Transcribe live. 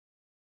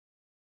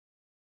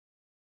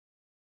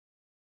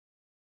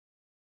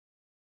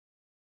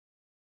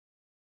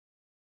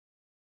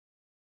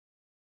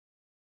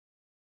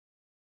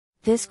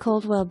This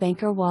Coldwell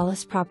Banker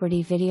Wallace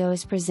property video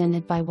is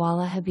presented by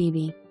Walla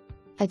Habiby.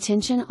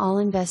 Attention all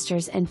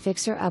investors and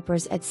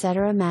fixer-uppers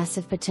etc.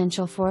 Massive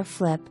potential for a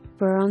flip,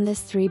 BRRRR on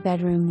this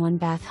 3-bedroom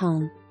 1-bath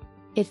home.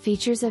 It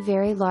features a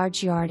very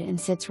large yard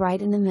and sits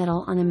right in the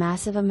middle on a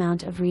massive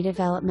amount of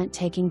redevelopment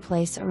taking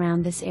place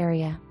around this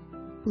area.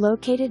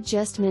 Located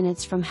just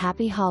minutes from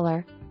Happy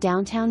Holler,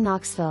 downtown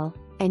Knoxville,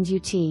 and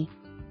UT.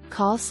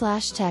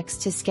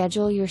 Call/text to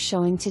schedule your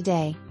showing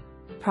today.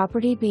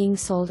 Property being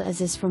sold as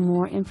is. For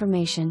more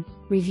information,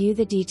 review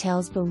the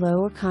details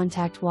below or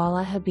contact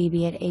Walla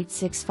Habiby at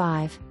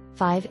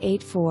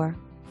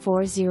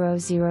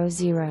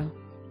 865-584-4000.